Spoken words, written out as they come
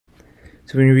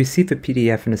So when you receive a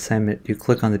PDF and assignment, you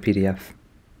click on the PDF.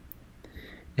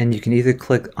 And you can either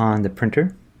click on the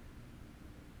printer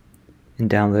and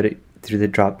download it through the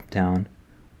drop down,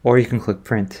 or you can click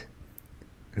print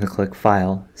and then click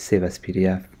File, Save as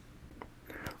PDF.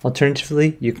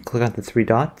 Alternatively, you can click on the three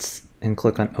dots and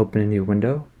click on Open a New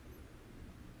Window,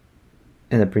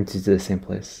 and that brings you to the same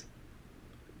place,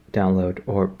 download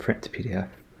or print PDF.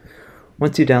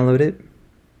 Once you download it,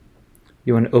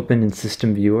 you want to open in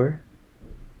System Viewer.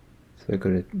 So I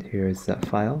go to, here is that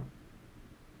file.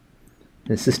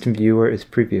 The System Viewer is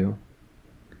Preview.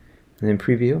 And in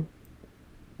Preview,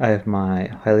 I have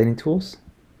my highlighting tools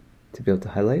to be able to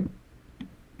highlight.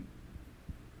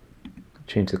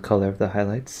 Change the color of the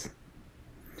highlights.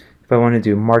 If I want to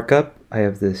do markup, I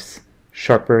have this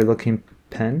sharper looking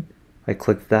pen. I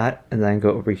click that and then I go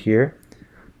over here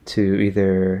to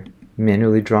either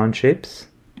manually drawn shapes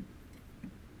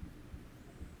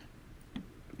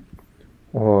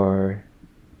or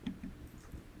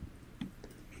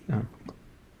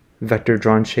vector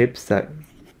drawn shapes that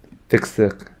fix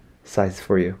the size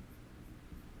for you.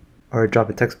 Or drop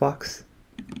a text box.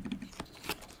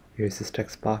 Here's this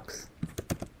text box.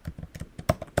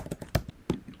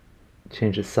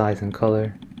 Change the size and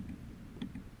color.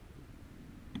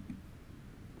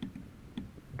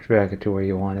 Drag it to where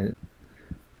you want it.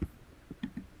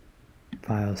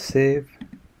 File, save.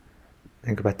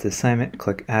 Then go back to the assignment,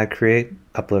 click Add Create,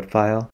 Upload File.